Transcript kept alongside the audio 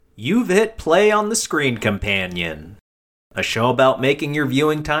You've hit play on the Screen Companion, a show about making your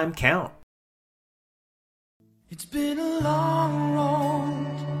viewing time count. It's been a long road,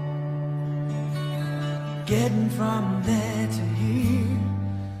 getting from there to here.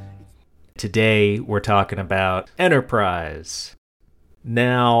 Today, we're talking about Enterprise.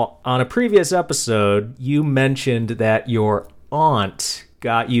 Now, on a previous episode, you mentioned that your aunt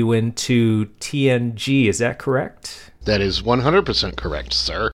got you into TNG, is that correct? That is 100% correct,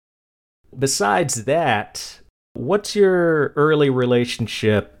 sir. Besides that, what's your early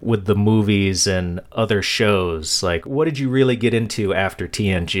relationship with the movies and other shows? Like, what did you really get into after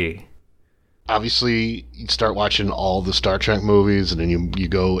TNG? Obviously, you start watching all the Star Trek movies, and then you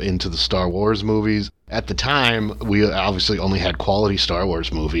go into the Star Wars movies. At the time, we obviously only had quality Star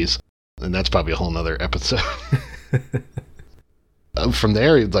Wars movies, and that's probably a whole nother episode. From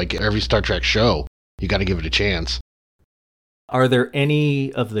there, like every Star Trek show, you got to give it a chance. Are there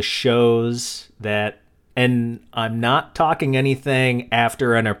any of the shows that, and I'm not talking anything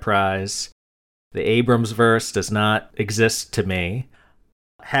after Enterprise, the Abrams verse does not exist to me.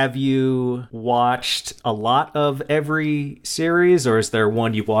 Have you watched a lot of every series, or is there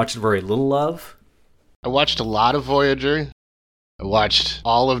one you've watched very little of? I watched a lot of Voyager. I watched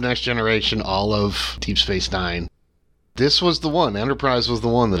all of Next Generation, all of Deep Space Nine. This was the one, Enterprise was the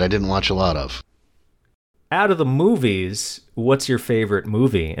one that I didn't watch a lot of. Out of the movies, what's your favorite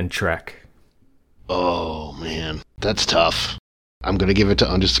movie in Trek? Oh, man, that's tough. I'm going to give it to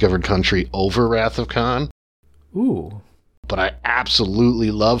Undiscovered Country over Wrath of Khan. Ooh. But I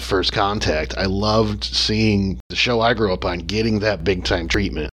absolutely love First Contact. I loved seeing the show I grew up on getting that big-time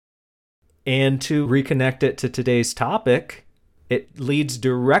treatment. And to reconnect it to today's topic, it leads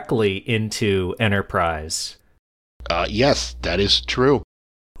directly into Enterprise. Yes, that is true.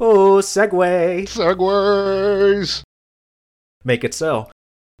 Oh, segue. Segways! Make it so.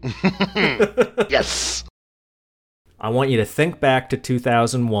 Yes! I want you to think back to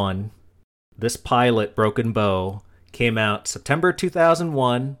 2001. This pilot, Broken Bow, came out September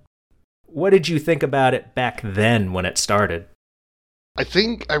 2001. What did you think about it back then when it started? I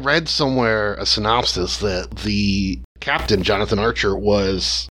think I read somewhere a synopsis that the captain, Jonathan Archer,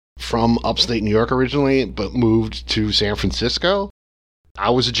 was from upstate New York originally, but moved to San Francisco. I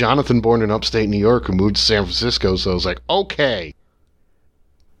was a Jonathan born in upstate New York who moved to San Francisco, so I was like, okay.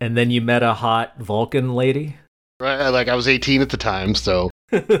 And then you met a hot Vulcan lady? Right, like I was 18 at the time, so...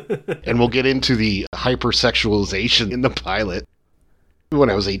 And we'll get into the hypersexualization in the pilot. When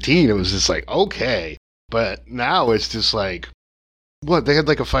I was 18, it was just like, okay. But now it's just like... What, they had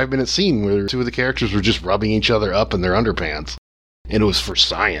like a 5-minute scene where two of the characters were just rubbing each other up in their underpants. And it was for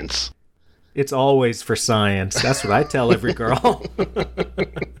science. It's always for science. That's what I tell every girl.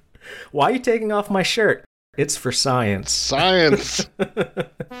 Why are you taking off my shirt? It's for science. Science!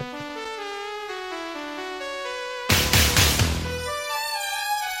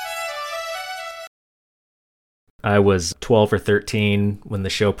 I was 12 or 13 when the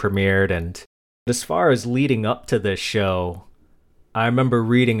show premiered, and as far as leading up to this show, I remember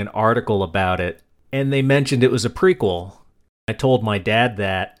reading an article about it, and they mentioned it was a prequel. I told my dad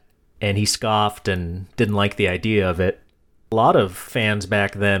that, and he scoffed and didn't like the idea of it. A lot of fans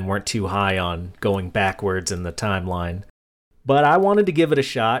back then weren't too high on going backwards in the timeline. But I wanted to give it a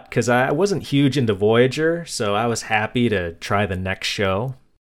shot because I wasn't huge into Voyager, so I was happy to try the next show.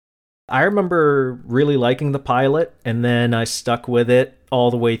 I remember really liking the pilot, and then I stuck with it all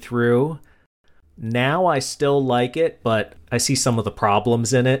the way through. Now I still like it, but I see some of the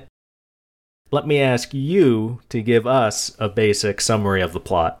problems in it. Let me ask you to give us a basic summary of the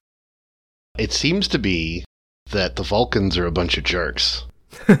plot. It seems to be that the Vulcans are a bunch of jerks.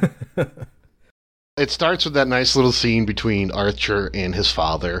 It starts with that nice little scene between Archer and his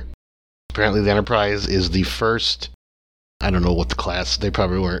father. Apparently the Enterprise is the first, I don't know what the class, they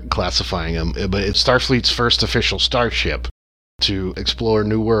probably weren't classifying them, but it's Starfleet's first official starship to explore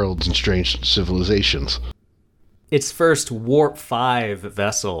new worlds and strange civilizations. Its first Warp 5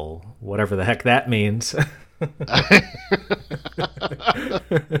 vessel, whatever the heck that means.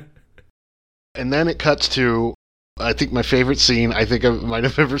 And then it cuts to, I think my favorite scene I think I might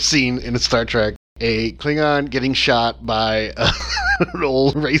have ever seen in a Star Trek, a Klingon getting shot by an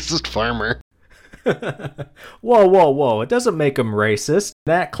old racist farmer. Whoa. It doesn't make him racist.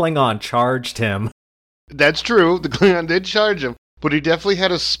 That Klingon charged him. That's true. The Klingon did charge him, but he definitely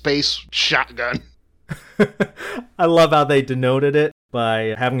had a space shotgun. I love how they denoted it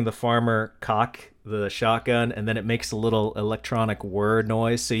by having the farmer cock the shotgun, and then it makes a little electronic whir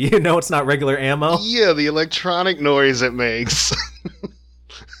noise, so you know it's not regular ammo. Yeah, the electronic noise it makes.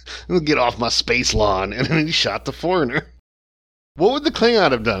 Get off my space lawn, and then he shot the foreigner. What would the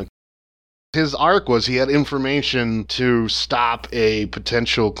Klingon have done? His arc was he had information to stop a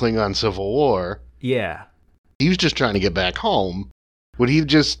potential Klingon civil war. Yeah. He was just trying to get back home. Would he have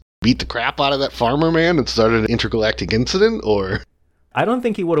just beat the crap out of that farmer man and started an intergalactic incident, or? I don't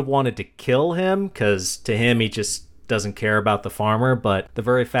think he would have wanted to kill him, because to him, he just doesn't care about the farmer, but the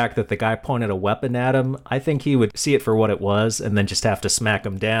very fact that the guy pointed a weapon at him, I think he would see it for what it was and then just have to smack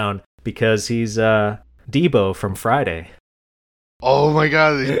him down, because he's Debo from Friday. Oh my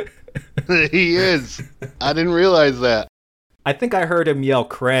god, he is. I didn't realize that. I think I heard him yell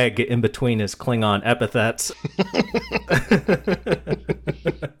Craig in between his Klingon epithets.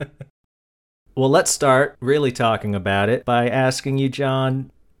 Well, let's start really talking about it by asking you,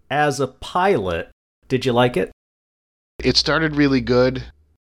 John, as a pilot, did you like it? It started really good,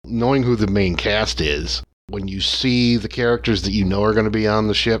 knowing who the main cast is. When you see the characters that you know are going to be on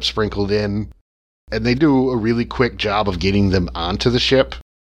the ship sprinkled in, and they do a really quick job of getting them onto the ship.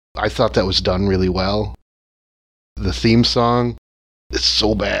 I thought that was done really well. The theme song is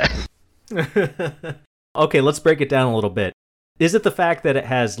so bad. Okay, let's break it down a little bit. Is it the fact that it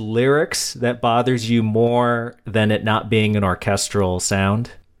has lyrics that bothers you more than it not being an orchestral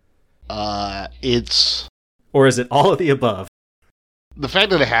sound? It's... Or is it all of the above? The fact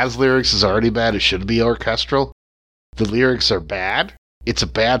that it has lyrics is already bad. It should be orchestral. The lyrics are bad. It's a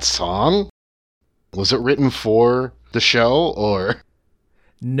bad song. Was it written for the show, or?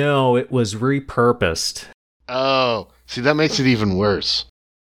 No, it was repurposed. Oh, see, that makes it even worse.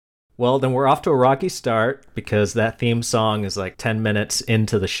 Well, then we're off to a rocky start, because that theme song is like 10 minutes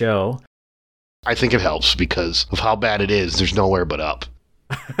into the show. I think it helps because of how bad it is. There's nowhere but up.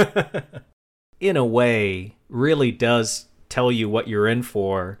 In a way, really does tell you what you're in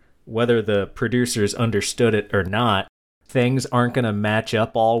for, whether the producers understood it or not. Things aren't going to match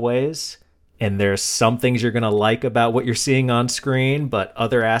up always, and there's some things you're going to like about what you're seeing on screen, but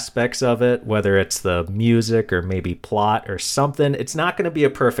other aspects of it, whether it's the music or maybe plot or something, it's not going to be a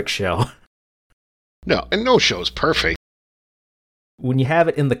perfect show. No, and no show's perfect. When you have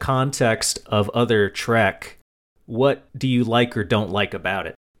it in the context of other Trek, what do you like or don't like about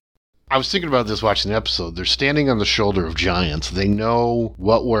it? I was thinking about this watching the episode. They're standing on the shoulder of giants. They know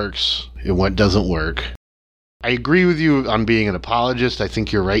what works and what doesn't work. I agree with you on being an apologist. I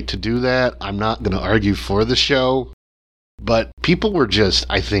think you're right to do that. I'm not going to argue for the show. But people were just,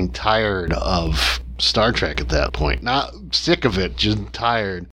 I think, tired of Star Trek at that point. Not sick of it, just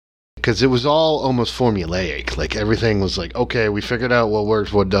tired. Because it was all almost formulaic. Like, everything was like, okay, we figured out what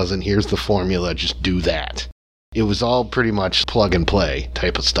works, what doesn't. Here's the formula. Just do that. It was all pretty much plug and play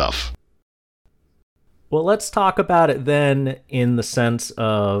type of stuff. Well, let's talk about it then in the sense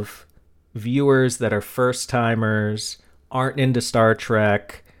of viewers that are first-timers, aren't into Star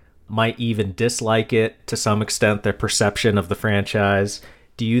Trek, might even dislike it to some extent, their perception of the franchise.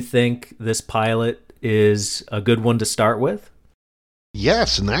 Do you think this pilot is a good one to start with?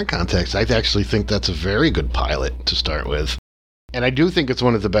 Yes, in that context, I actually think that's a very good pilot to start with. And I do think it's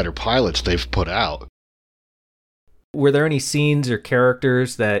one of the better pilots they've put out. Were there any scenes or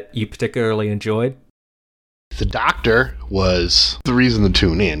characters that you particularly enjoyed? The Doctor was the reason to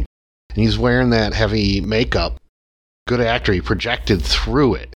tune in. And he's wearing that heavy makeup. Good actor, he projected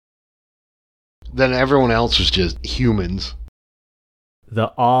through it. Then everyone else was just humans.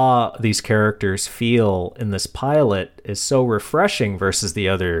 The awe these characters feel in this pilot is so refreshing versus the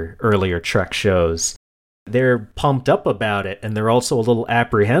other earlier Trek shows. They're pumped up about it, and they're also a little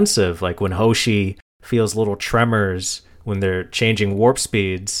apprehensive, like when Hoshi feels little tremors when they're changing warp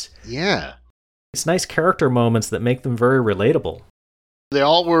speeds. Yeah. It's nice character moments that make them very relatable. They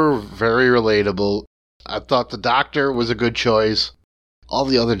all were very relatable. I thought the Doctor was a good choice. All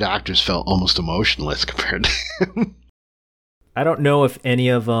the other Doctors felt almost emotionless compared to him. I don't know if any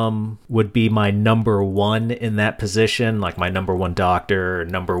of them would be my number one in that position, like my number one Doctor or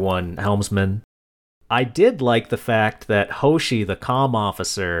number one helmsman. I did like the fact that Hoshi, the comm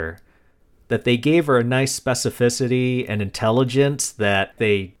officer, that they gave her a nice specificity and intelligence that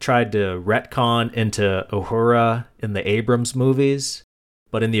they tried to retcon into Uhura in the Abrams movies.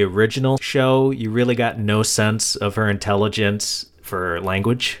 But in the original show, you really got no sense of her intelligence for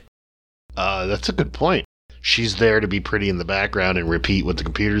language. That's a good point. She's there to be pretty in the background and repeat what the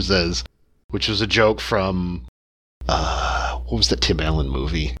computer says, which was a joke from, what was that Tim Allen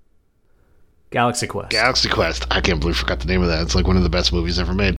movie? Galaxy Quest. Galaxy Quest. I can't believe I forgot the name of that. It's like one of the best movies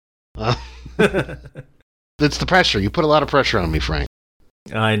ever made. It's the pressure. You put a lot of pressure on me, Frank.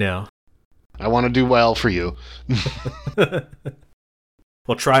 I know. I want to do well for you.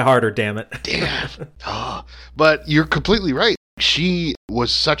 Well, try harder, damn it. Damn. Oh, but you're completely right. She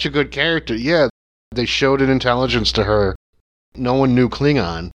was such a good character. Yeah, they showed an intelligence to her no one knew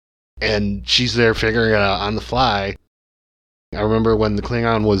Klingon, and she's there figuring it out on the fly. I remember when the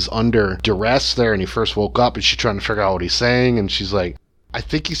Klingon was under duress there and he first woke up and she's trying to figure out what he's saying, and she's like, I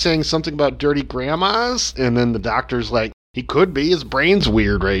think he's saying something about dirty grandmas, and then the doctor's like, he could be, his brain's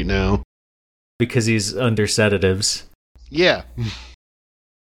weird right now. Because he's under sedatives. Yeah.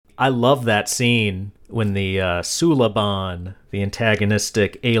 I love that scene when the Suliban, the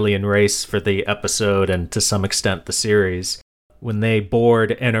antagonistic alien race for the episode and to some extent the series, when they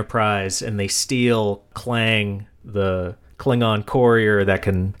board Enterprise and they steal Klang, the Klingon courier that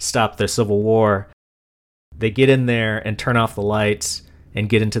can stop the Civil War. They get in there and turn off the lights and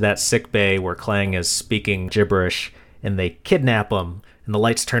get into that sick bay where Klang is speaking gibberish, and they kidnap him, and the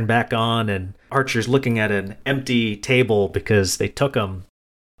lights turn back on, and Archer's looking at an empty table because they took him.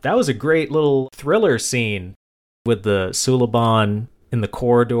 That was a great little thriller scene with the Suliban in the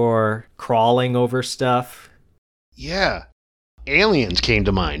corridor crawling over stuff. Yeah. Aliens came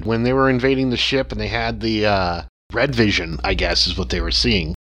to mind when they were invading the ship and they had the red vision, I guess is what they were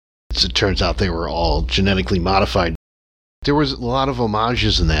seeing. As it turns out, they were all genetically modified. There was a lot of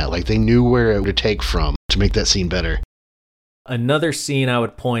homages in that. Like, they knew where it would take from to make that scene better. Another scene I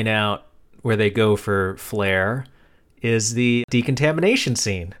would point out where they go for flair is the decontamination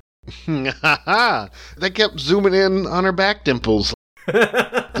scene. They kept zooming in on her back dimples.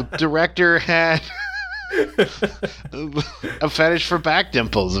 The director had a fetish for back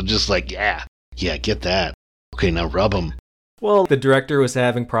dimples. I'm just like, yeah, get that. Okay, now rub them. Well, the director was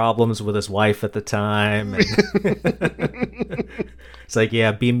having problems with his wife at the time. And it's like,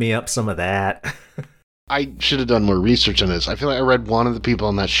 yeah, beam me up some of that. I should have done more research on this. I feel like I read one of the people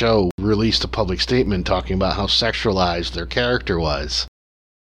on that show released a public statement talking about how sexualized their character was.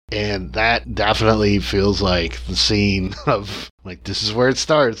 And that definitely feels like the scene of, like, this is where it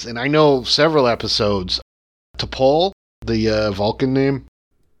starts. And I know several episodes. T'Pol, the Vulcan name?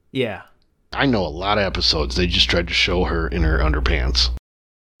 Yeah. I know a lot of episodes. They just tried to show her in her underpants.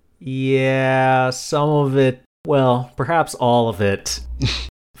 Yeah, some of it, well, perhaps all of it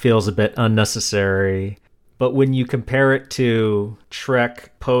feels a bit unnecessary. But when you compare it to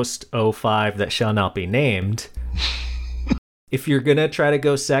Trek post 05 that shall not be named, if you're going to try to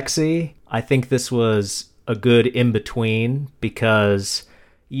go sexy, I think this was a good in-between because,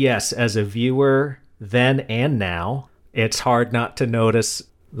 yes, as a viewer, then and now, it's hard not to notice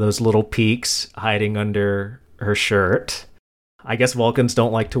those little peaks hiding under her shirt. I guess Vulcans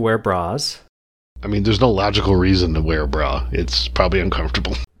don't like to wear bras. I mean, there's no logical reason to wear a bra. It's probably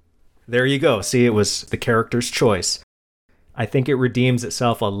uncomfortable. There you go. See, it was the character's choice. I think it redeems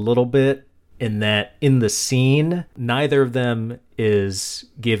itself a little bit in that in the scene, neither of them is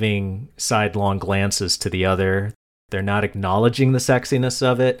giving sidelong glances to the other. They're not acknowledging the sexiness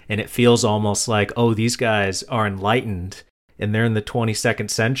of it, and it feels almost like, oh, these guys are enlightened, and they're in the 22nd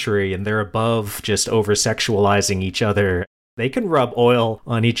century, and they're above just over-sexualizing each other. They can rub oil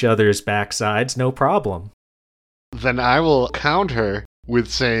on each other's backsides, no problem. Then I will counter with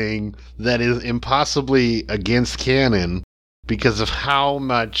saying that is impossibly against canon because of how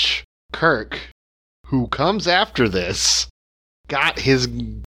much Kirk, who comes after this, got his,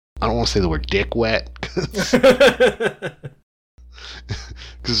 I don't want to say the word dick wet, because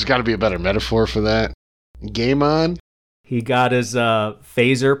there's got to be a better metaphor for that. Game on? He got his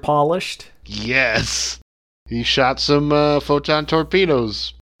phaser polished? Yes. He shot some photon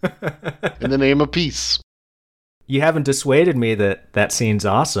torpedoes in the name of peace. You haven't dissuaded me that that scene's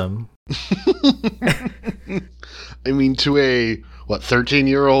awesome. I mean, to a,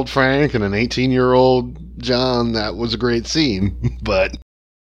 13-year-old Frank and an 18-year-old John, that was a great scene, but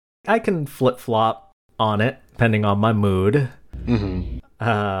I can flip-flop on it, depending on my mood. Mm-hmm.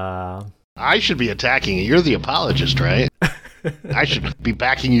 I should be attacking you. You're the apologist, right? I should be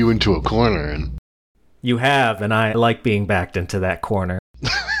backing you into a corner. And you have, and I like being backed into that corner.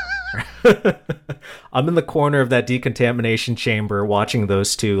 I'm in the corner of that decontamination chamber watching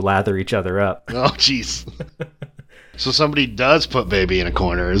those two lather each other up. Oh, jeez. So somebody does put baby in a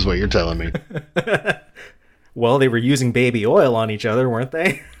corner is what you're telling me. Well, they were using baby oil on each other, weren't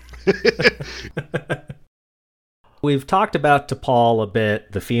they? We've talked about T'Pol a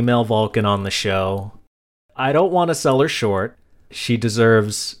bit, the female Vulcan on the show. I don't want to sell her short. She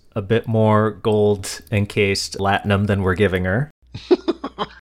deserves a bit more gold-encased latinum than we're giving her.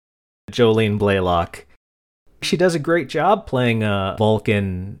 Jolene Blaylock. She does a great job playing a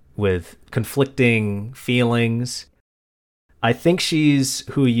Vulcan with conflicting feelings. I think she's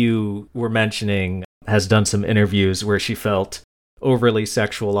who you were mentioning, has done some interviews where she felt overly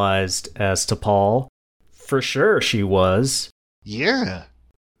sexualized as T'Pol. For sure she was. Yeah.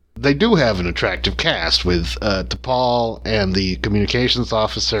 They do have an attractive cast with T'Pol and the communications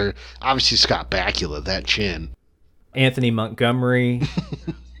officer. Obviously, Scott Bakula, that chin. Anthony Montgomery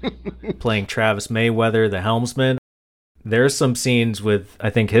playing Travis Mayweather, the helmsman. There's some scenes with, I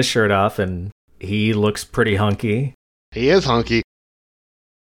think, his shirt off, and he looks pretty hunky. He is hunky.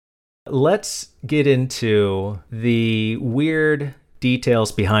 Let's get into the weird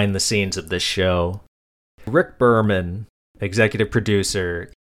details behind the scenes of this show. Rick Berman, executive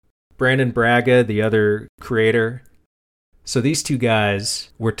producer. Brandon Braga, the other creator. So these two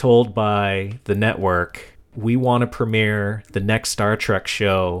guys were told by the network, we want to premiere the next Star Trek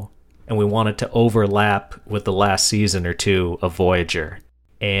show, and we want it to overlap with the last season or two of Voyager.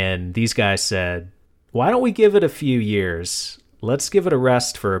 And these guys said, why don't we give it a few years? Let's give it a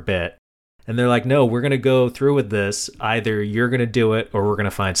rest for a bit. And they're like, no, we're going to go through with this. Either you're going to do it or we're going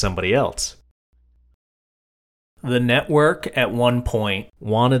to find somebody else. The network at one point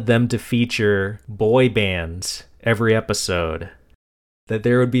wanted them to feature boy bands every episode. That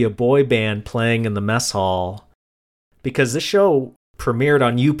there would be a boy band playing in the mess hall. Because this show premiered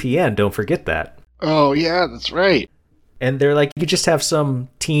on UPN, don't forget that. Oh, yeah, that's right. And they're like, you could just have some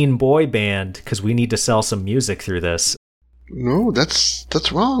teen boy band because we need to sell some music through this. No, that's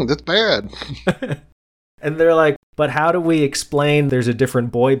wrong. That's bad. And they're like, but how do we explain there's a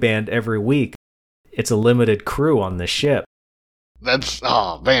different boy band every week? It's a limited crew on this ship.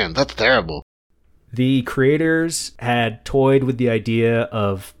 Oh man, that's terrible. The creators had toyed with the idea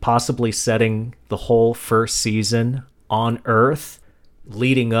of possibly setting the whole first season on Earth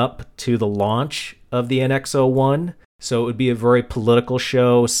leading up to the launch of the NX-01. So it would be a very political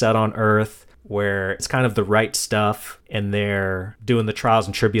show set on Earth where it's kind of the right stuff and they're doing the trials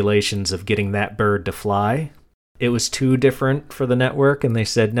and tribulations of getting that bird to fly. It was too different for the network and they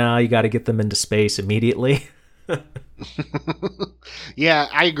said, no, you got to get them into space immediately. Yeah,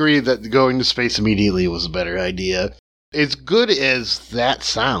 I agree that going to space immediately was a better idea. As good as that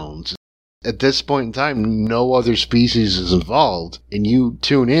sounds, at this point in time, no other species is involved, and you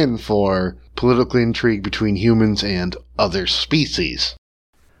tune in for political intrigue between humans and other species.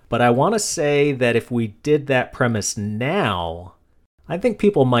 But I want to say that if we did that premise now, I think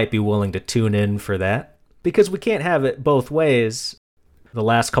people might be willing to tune in for that. Because we can't have it both ways. The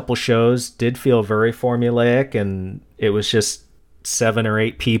last couple shows did feel very formulaic, and it was just 7 or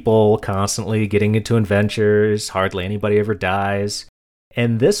 8 people constantly getting into adventures. Hardly anybody ever dies.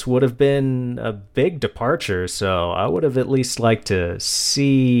 And this would have been a big departure, so I would have at least liked to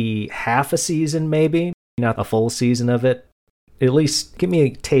see half a season maybe, not a full season of it. At least give me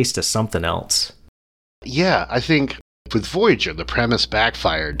a taste of something else. Yeah, I think with Voyager, the premise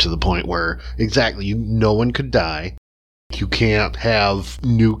backfired to the point where, exactly, no one could die. You can't have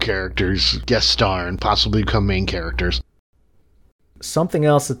new characters guest star and possibly become main characters. Something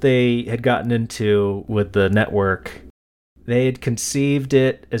else that they had gotten into with the network, they had conceived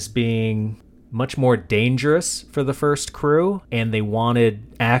it as being much more dangerous for the first crew, and they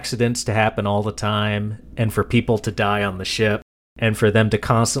wanted accidents to happen all the time, and for people to die on the ship, and for them to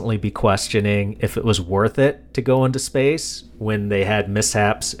constantly be questioning if it was worth it to go into space when they had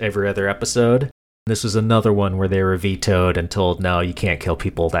mishaps every other episode. This was another one where they were vetoed and told, no, you can't kill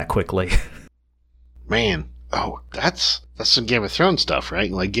people that quickly. Man, that's some Game of Thrones stuff,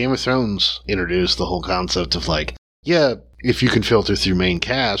 right? Like, Game of Thrones introduced the whole concept of, like, yeah, if you can filter through main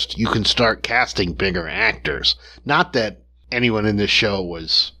cast, you can start casting bigger actors. Not that anyone in this show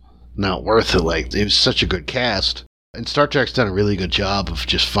was not worth it. Like, it was such a good cast. And Star Trek's done a really good job of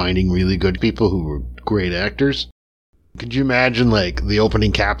just finding really good people who were great actors. Could you imagine, like, the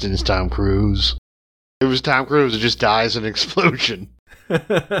opening captain is Tom Cruise? It was Tom Cruise who just dies in an explosion.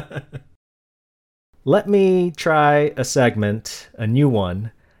 Let me try a segment, a new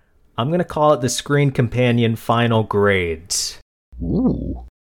one. I'm going to call it the Screen Companion Final Grades. Ooh.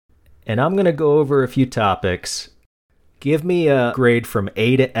 And I'm going to go over a few topics. Give me a grade from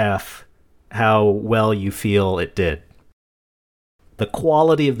A to F, how well you feel it did. The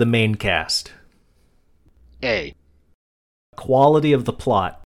quality of the main cast. A. Quality of the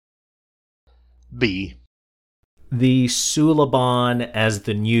plot. B. The Suliban as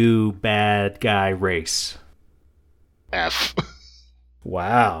the new bad guy race. F.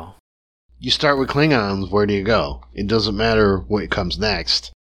 Wow. You start with Klingons, where do you go? It doesn't matter what comes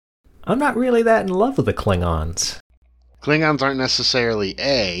next. I'm not really that in love with the Klingons. Klingons aren't necessarily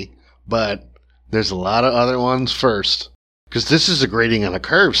A, but there's a lot of other ones first. Because this is a grading on a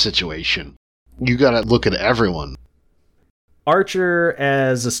curve situation. You gotta look at everyone. Archer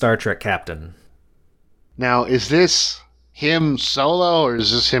as a Star Trek captain. Now, is this him solo, or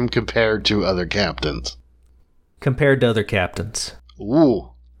is this him compared to other captains? Compared to other captains. Ooh,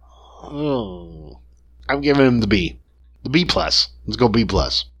 I'm giving him the B. The B+. Let's go B+.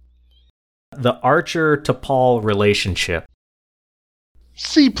 The Archer to Paul relationship.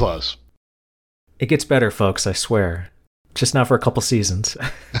 C+. It gets better, folks, I swear. Just not for a couple seasons.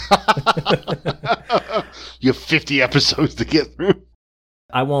 You have 50 episodes to get through.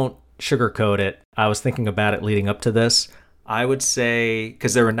 I won't sugarcoat it. I was thinking about it leading up to this. I would say,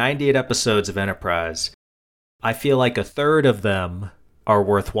 because there were 98 episodes of Enterprise, I feel like a third of them are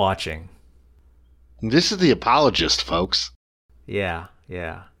worth watching. This is The Apologist, folks. Yeah.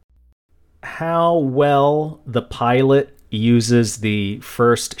 How well the pilot uses the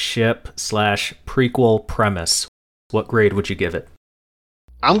first ship / prequel premise. What grade would you give it?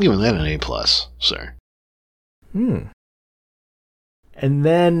 I'm giving that an A+, sir. And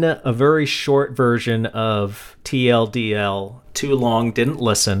then a very short version of TLDL, Too Long Didn't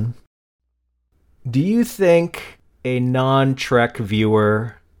Listen. Do you think a non-Trek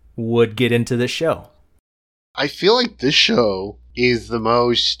viewer would get into this show? I feel like this show is the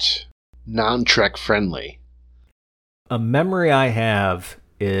most non-Trek friendly. A memory I have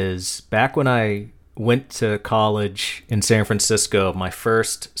is back when I went to college in San Francisco, my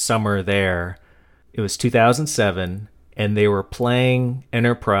first summer there. It was 2007, and they were playing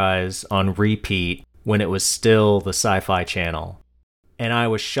Enterprise on repeat when it was still the Sci-Fi Channel. And I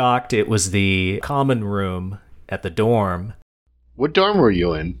was shocked it was the common room at the dorm. What dorm were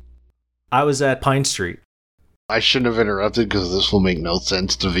you in? I was at Pine Street. I shouldn't have interrupted because this will make no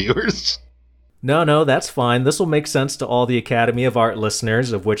sense to viewers. No, that's fine. This will make sense to all the Academy of Art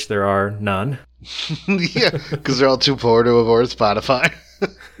listeners, of which there are none. Yeah, because they're all too poor to afford Spotify.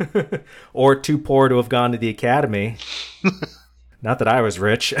 Or too poor to have gone to the Academy. Not that I was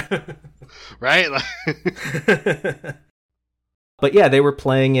rich. Right? But yeah, they were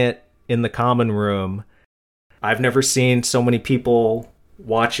playing it in the common room. I've never seen so many people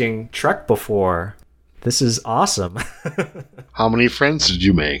watching Trek before. This is awesome. How many friends did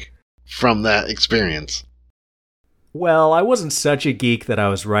you make from that experience? Well, I wasn't such a geek that I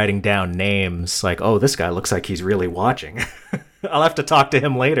was writing down names like, oh, this guy looks like he's really watching. I'll have to talk to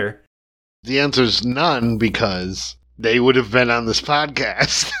him later. The answer's none, because they would have been on this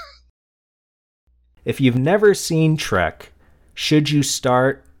podcast. If you've never seen Trek, should you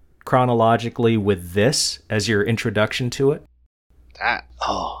start chronologically with this as your introduction to it?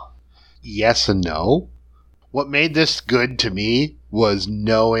 Yes and no. What made this good to me was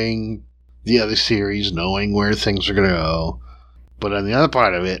knowing the other series, knowing where things are going to go. But on the other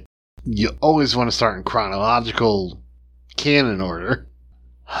part of it, you always want to start in chronological canon order.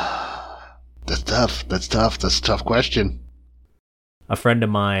 That's tough. That's a tough question. A friend of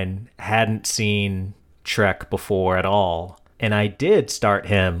mine hadn't seen Trek before at all, and I did start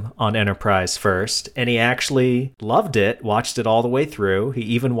him on Enterprise first, and he actually loved it, watched it all the way through. He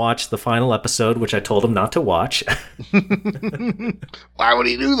even watched the final episode, which I told him not to watch. Why would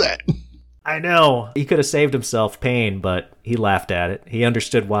he do that? I know. He could have saved himself pain, but he laughed at it. He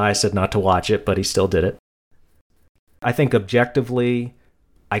understood why I said not to watch it, but he still did it. I think objectively,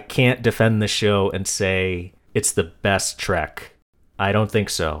 I can't defend the show and say it's the best Trek. I don't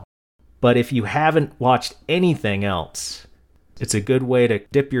think so. But if you haven't watched anything else, it's a good way to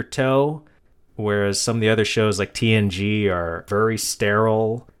dip your toe, whereas some of the other shows like TNG are very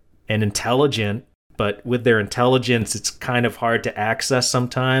sterile and intelligent, but with their intelligence, it's kind of hard to access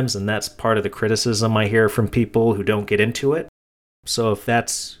sometimes, and that's part of the criticism I hear from people who don't get into it. So if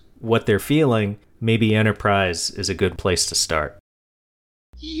that's what they're feeling, maybe Enterprise is a good place to start.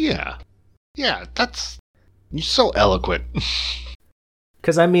 Yeah, that's... You're so eloquent.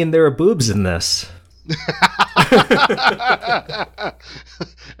 Because, I mean, there are boobs in this.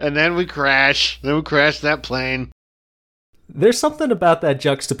 And then we crash. That plane. There's something about that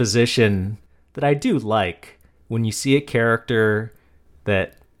juxtaposition that I do like. When you see a character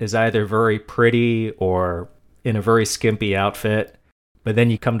that is either very pretty or in a very skimpy outfit, but then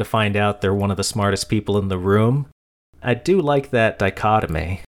you come to find out they're one of the smartest people in the room. I do like that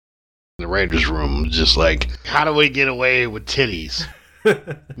dichotomy. The writer's room is just like, how do we get away with titties?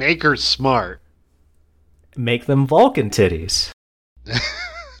 Make her smart. Make them Vulcan titties.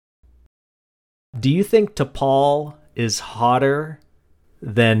 Do you think T'Pol is hotter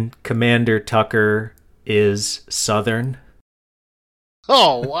than Commander Tucker is Southern?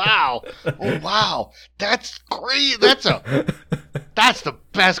 Oh, wow. That's great. That's the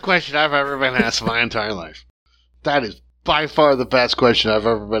best question I've ever been asked in my entire life. That is by far the best question I've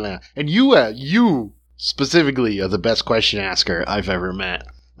ever been asked. And you specifically are the best question asker I've ever met.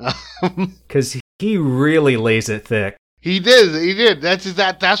 Because he really lays it thick. He did. That's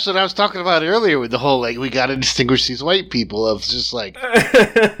what I was talking about earlier with the whole, like, we gotta distinguish these white people of just, like...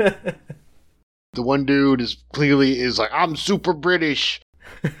 The one dude is like, I'm super British.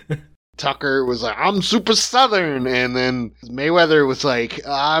 Tucker was like, I'm super Southern. And then Mayweather was like,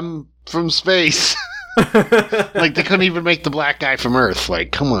 I'm from space. Like, they couldn't even make the black guy from Earth.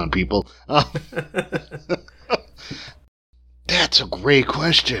 Like, come on, people. That's a great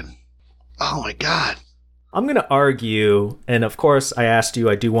question. Oh, my God. I'm going to argue, and of course I asked you,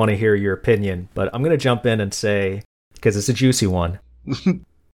 I do want to hear your opinion, but I'm going to jump in and say, because it's a juicy one.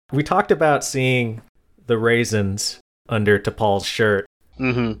 We talked about seeing the raisins under T'Pol's shirt,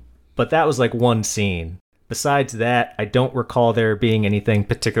 but that was like one scene. Besides that, I don't recall there being anything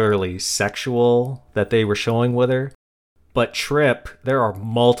particularly sexual that they were showing with her. But Trip, there are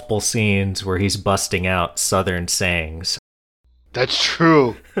multiple scenes where he's busting out Southern sayings. That's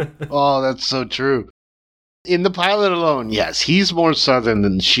true. Oh, that's so true. In the pilot alone, yes, he's more Southern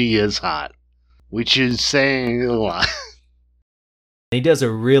than she is hot, which is saying a lot. He does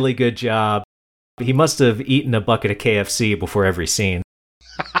a really good job. He must have eaten a bucket of KFC before every scene.